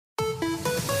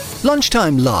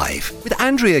Lunchtime Live with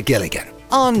Andrea Gilligan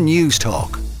on News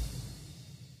Talk.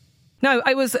 Now,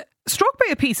 I was struck by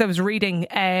a piece I was reading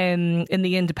in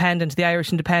the Independent, the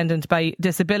Irish Independent, by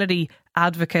disability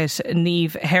advocate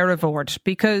Niamh Ní Hoireabhaird,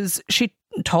 because she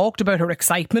talked about her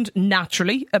excitement,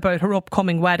 naturally, about her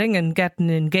upcoming wedding and getting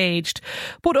engaged,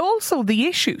 but also the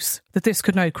issues that this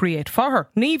could now create for her.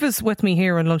 Niamh is with me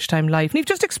here on Lunchtime Live. Niamh,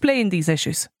 just explain these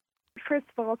issues. First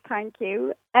of all, thank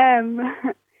you.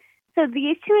 So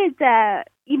the issue is,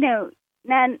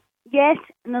 then yet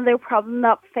another problem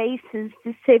that faces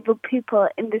disabled people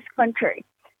in this country,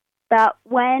 that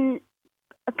when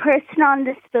a person on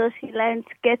disability allowance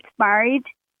gets married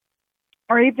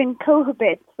or even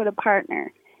cohabits with a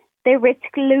partner, they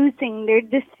risk losing their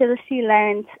disability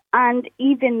allowance and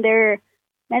even their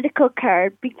medical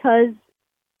card, because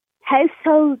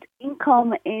household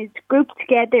income is grouped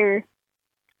together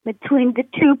between the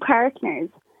two partners.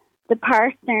 The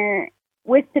partner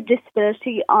with the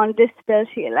disability on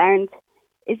disability allowance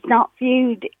is not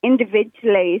viewed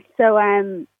individually. So,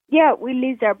 we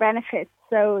lose our benefits.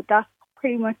 So that's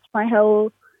pretty much my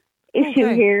whole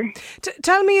issue here.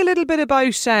 Tell me a little bit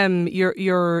about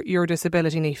your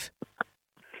disability, Niamh.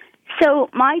 So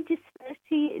my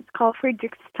disability is called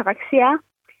Friedreich's ataxia.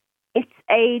 It's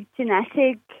a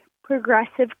genetic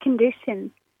progressive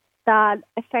condition that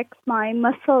affects my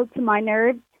muscles and my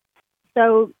nerves.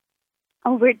 So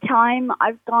over time,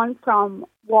 I've gone from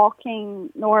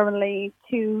walking normally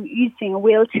to using a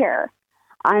wheelchair.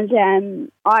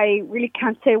 And I really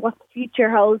can't say what the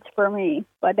future holds for me.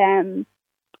 But I'm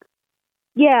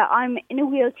in a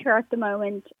wheelchair at the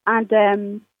moment.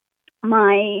 And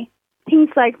my things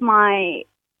like my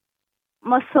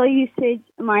muscle usage,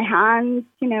 my hands,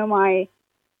 my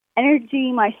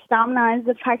energy, my stamina is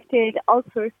affected, all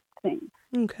sorts of things.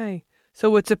 Okay.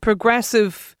 So it's a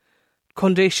progressive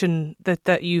condition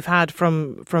that you've had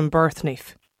from birth,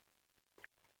 Niamh?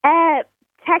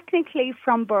 Technically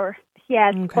from birth,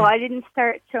 yes. Okay. But I didn't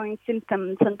start showing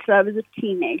symptoms until I was a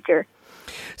teenager.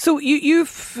 So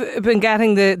you've been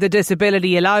getting the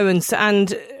disability allowance,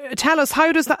 and tell us,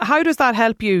 how does that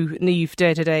help you, Niamh,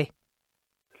 day to day?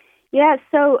 Yeah,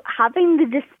 so having the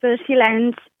disability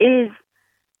allowance is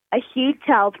a huge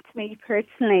help to me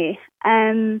personally.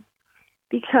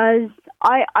 Because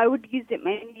I would use it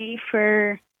mainly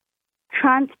for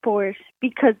transport,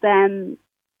 because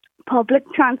public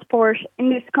transport in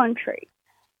this country,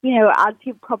 as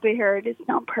you've probably heard, is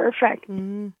not perfect.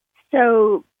 Mm-hmm.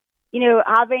 So,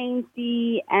 having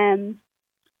the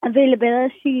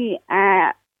availability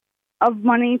of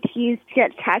money to use to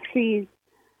get taxis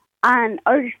and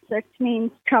other such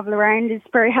means to travel around is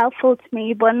very helpful to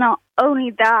me. But not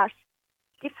only that,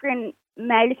 different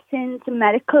medicines and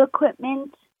medical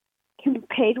equipment can be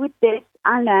paid with this,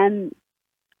 and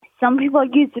some people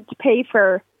use it to pay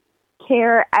for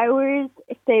care hours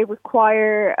if they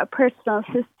require a personal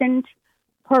assistant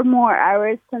for more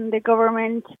hours than the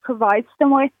government provides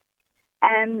them with.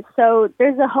 So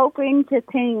there's a whole range of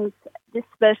things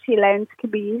disability allowance can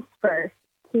be used for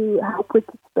to help with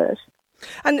disability.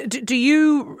 And do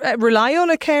you rely on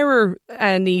a carer,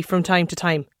 Niamh, from time to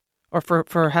time, or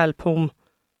for help home?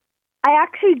 I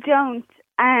actually don't.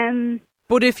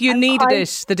 But if you needed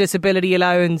it, the disability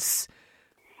allowance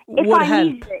would help.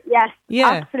 Needed it, yes,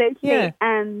 absolutely. Yeah.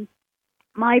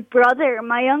 My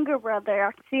younger brother,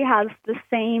 actually has the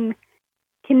same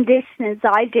condition as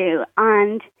I do,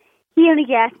 and he only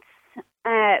gets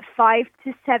 5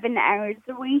 to 7 hours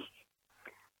a week.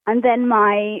 And then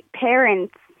my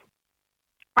parents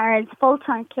are his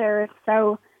full-time carers,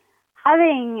 so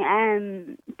having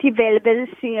the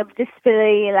availability of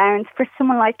disability allowance for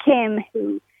someone like him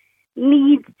who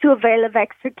needs to avail of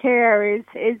extra care hours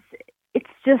it's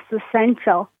just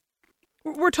essential.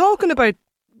 We're talking about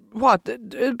what,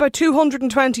 about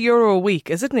 €220 a week,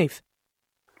 is it, Niamh?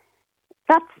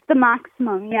 That's the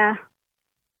maximum, yeah.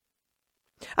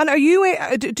 And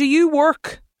do you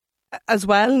work as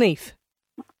well, Niamh?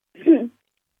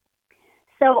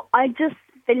 So I just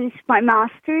finished my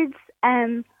master's.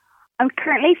 I'm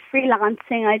currently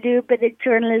freelancing. I do a bit of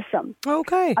journalism.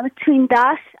 Okay. And between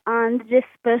that and the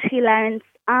disability allowance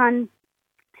and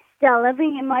still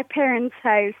living in my parents'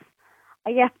 house,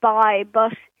 I get by.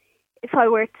 But if I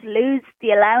were to lose the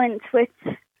allowance, which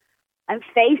I'm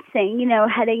facing,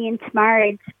 heading into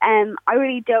marriage, I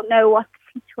really don't know what the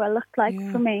future will look like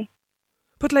for me.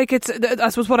 But I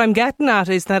suppose what I'm getting at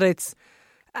is that it's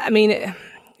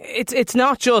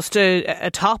not just a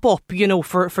top up,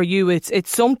 for you. It's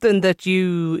something that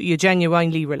you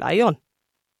genuinely rely on.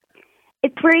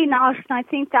 It's really not, and I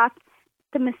think that's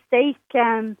the mistake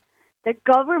the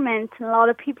government and a lot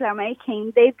of people are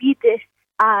making. They view this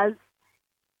as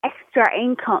extra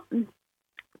income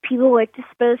people with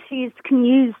disabilities can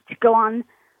use to go on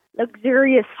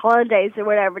luxurious holidays or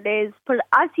whatever it is. But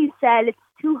as you said, it's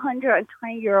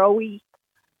 €220 a week.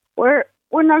 We're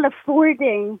not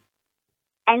affording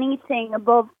anything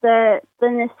above the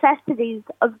necessities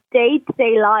of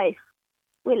day-to-day life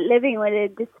with living with a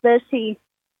disability.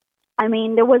 I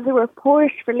mean, there was a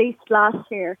report released last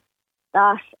year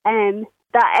that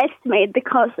estimated the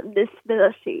cost of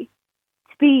disability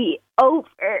to be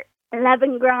over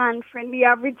 11 grand for the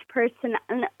average person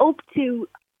and up to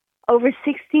over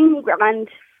 16 grand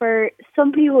for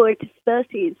some people with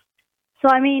disabilities. So,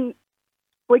 I mean,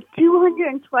 with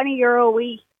 €220 a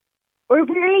week, we're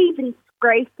barely even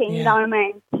scraping that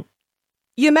amount.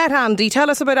 You met Andy. Tell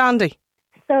us about Andy.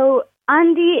 So,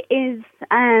 Andy is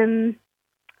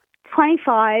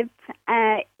 25.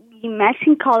 We met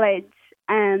in college.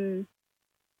 And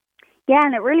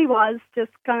it really was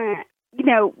just kind of,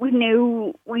 we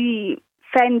knew we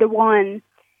found the one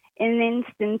in an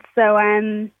instant. So,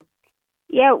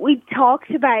 we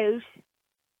talked about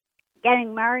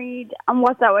getting married and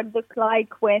what that would look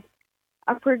like with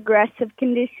a progressive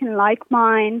condition like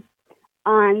mine.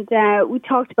 And we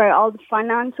talked about all the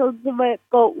financials of it,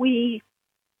 but we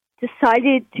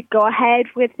decided to go ahead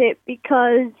with it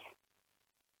because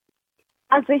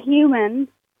as a human,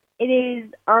 it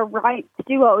is our right to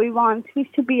do what we want. We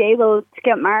should be able to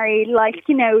get married, like,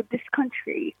 this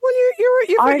country. Well,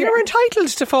 you're entitled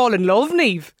to fall in love,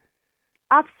 Niamh.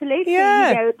 Absolutely.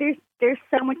 Yeah. There's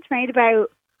so much made about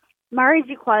marriage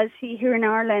equality here in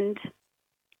Ireland,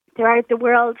 throughout the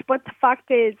world. But the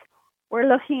fact is, we're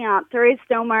looking at there is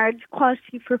no marriage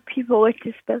equality for people with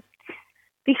disabilities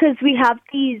because we have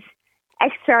these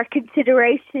extra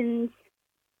considerations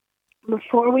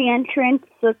before we enter into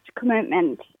such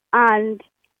commitment. And,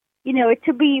 it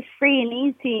should be free and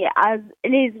easy as it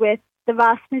is with the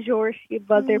vast majority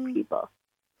of other people.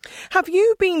 Have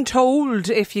you been told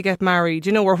if you get married,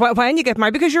 or when you get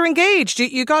married? Because you're engaged.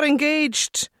 You got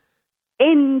engaged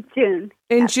in June.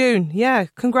 In June, yeah.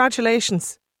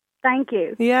 Congratulations. Thank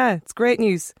you. Yeah, it's great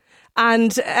news.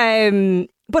 And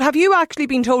but have you actually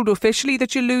been told officially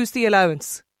that you lose the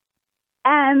allowance?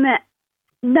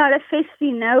 Not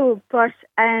officially, no. But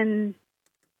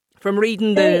from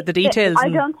reading the details, I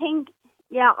don't think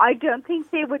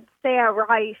they would say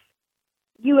outright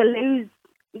you will lose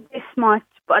this much.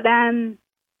 But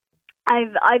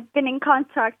I've been in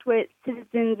contact with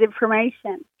Citizens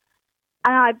Information,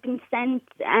 and I've been sent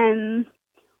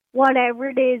whatever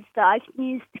it is that I can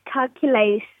use to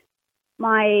calculate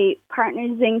my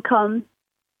partner's income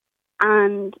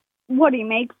and what he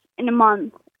makes in a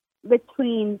month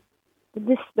between the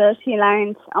disability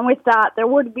allowance. And with that, there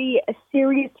would be a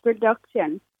serious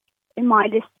reduction in my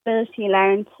disability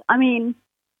allowance. I mean,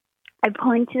 I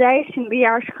pointed out in the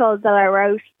article that I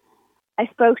wrote, I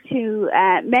spoke to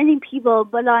many people,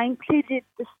 but I included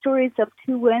the stories of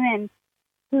two women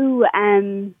who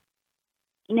entered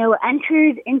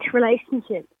into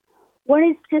relationships. One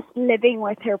is just living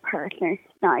with her partner,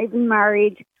 she's not even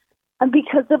married. And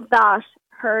because of that,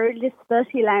 her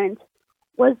disability allowance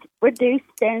was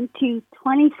reduced down to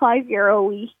 €25 a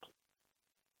week.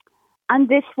 And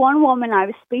this one woman I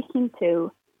was speaking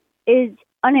to is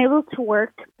unable to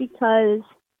work because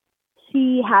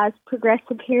she has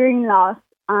progressive hearing loss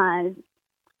and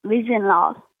vision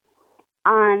loss.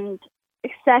 And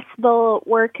accessible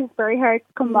work is very hard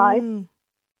to come by.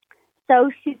 So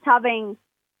she's having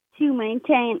to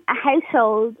maintain a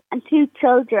household and two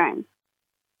children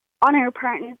on her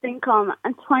partner's income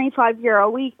and €25 a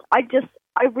week.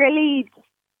 I really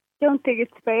don't think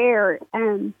it's fair.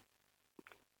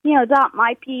 That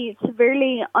might be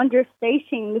severely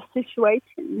understating the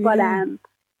situation. But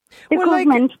the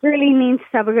government really needs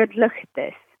to have a good look at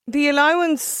this. The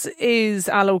allowance is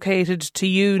allocated to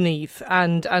you, Niamh,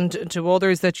 and to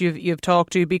others that you've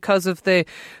talked to because of the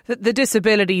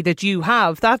disability that you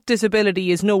have. That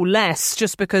disability is no less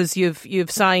just because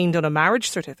you've signed on a marriage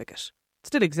certificate. It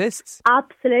still exists.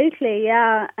 Absolutely,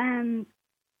 yeah.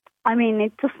 I mean,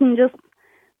 it doesn't just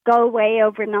go away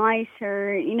overnight,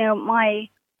 or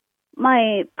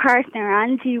my partner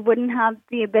Angie wouldn't have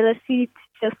the ability to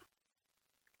just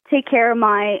take care of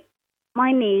my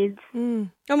needs. And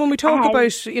when we talk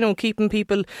about keeping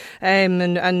people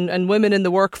and women in the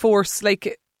workforce,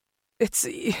 like it's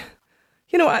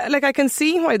like I can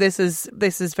see why this is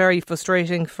very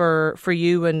frustrating for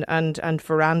you and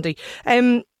for Andy.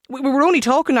 We were only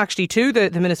talking actually to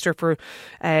the Minister for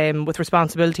with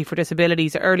responsibility for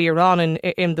disabilities earlier on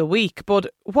in the week. But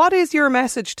what is your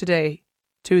message today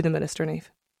to the Minister, Niamh?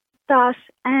 That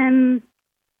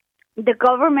the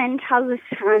government has a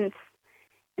chance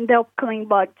in the upcoming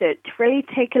budget to really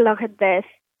take a look at this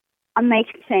and make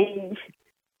a change.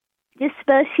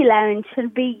 Disability allowance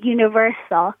should be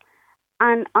universal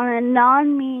and on a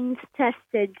non-means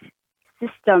tested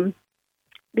system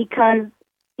because,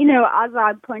 as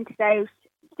I pointed out,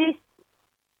 this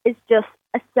is just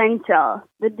essential.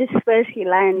 The disability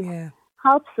allowance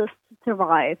helps us to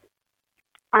survive.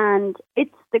 And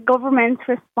it's the government's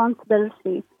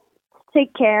responsibility to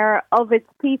take care of its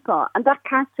people. And that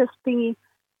can't just be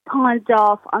pawned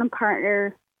off on a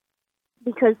partner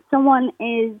because someone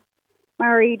is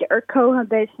married or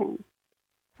cohabiting.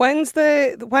 When's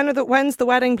the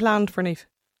wedding planned for Niamh?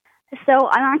 So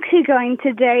I'm actually going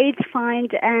today to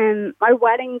find my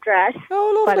wedding dress.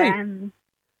 Oh, lovely.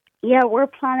 But, we're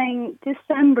planning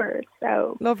December,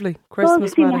 so lovely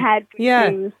Christmas wedding. Ahead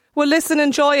things. Well, listen,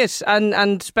 enjoy it,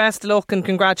 and best of luck and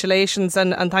congratulations,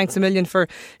 and thanks a million for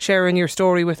sharing your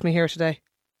story with me here today.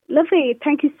 Lovely.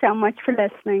 Thank you so much for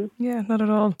listening. Yeah, not at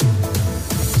all.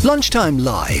 Lunchtime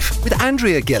Live with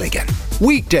Andrea Gilligan.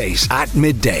 Weekdays at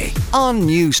midday on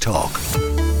News Talk.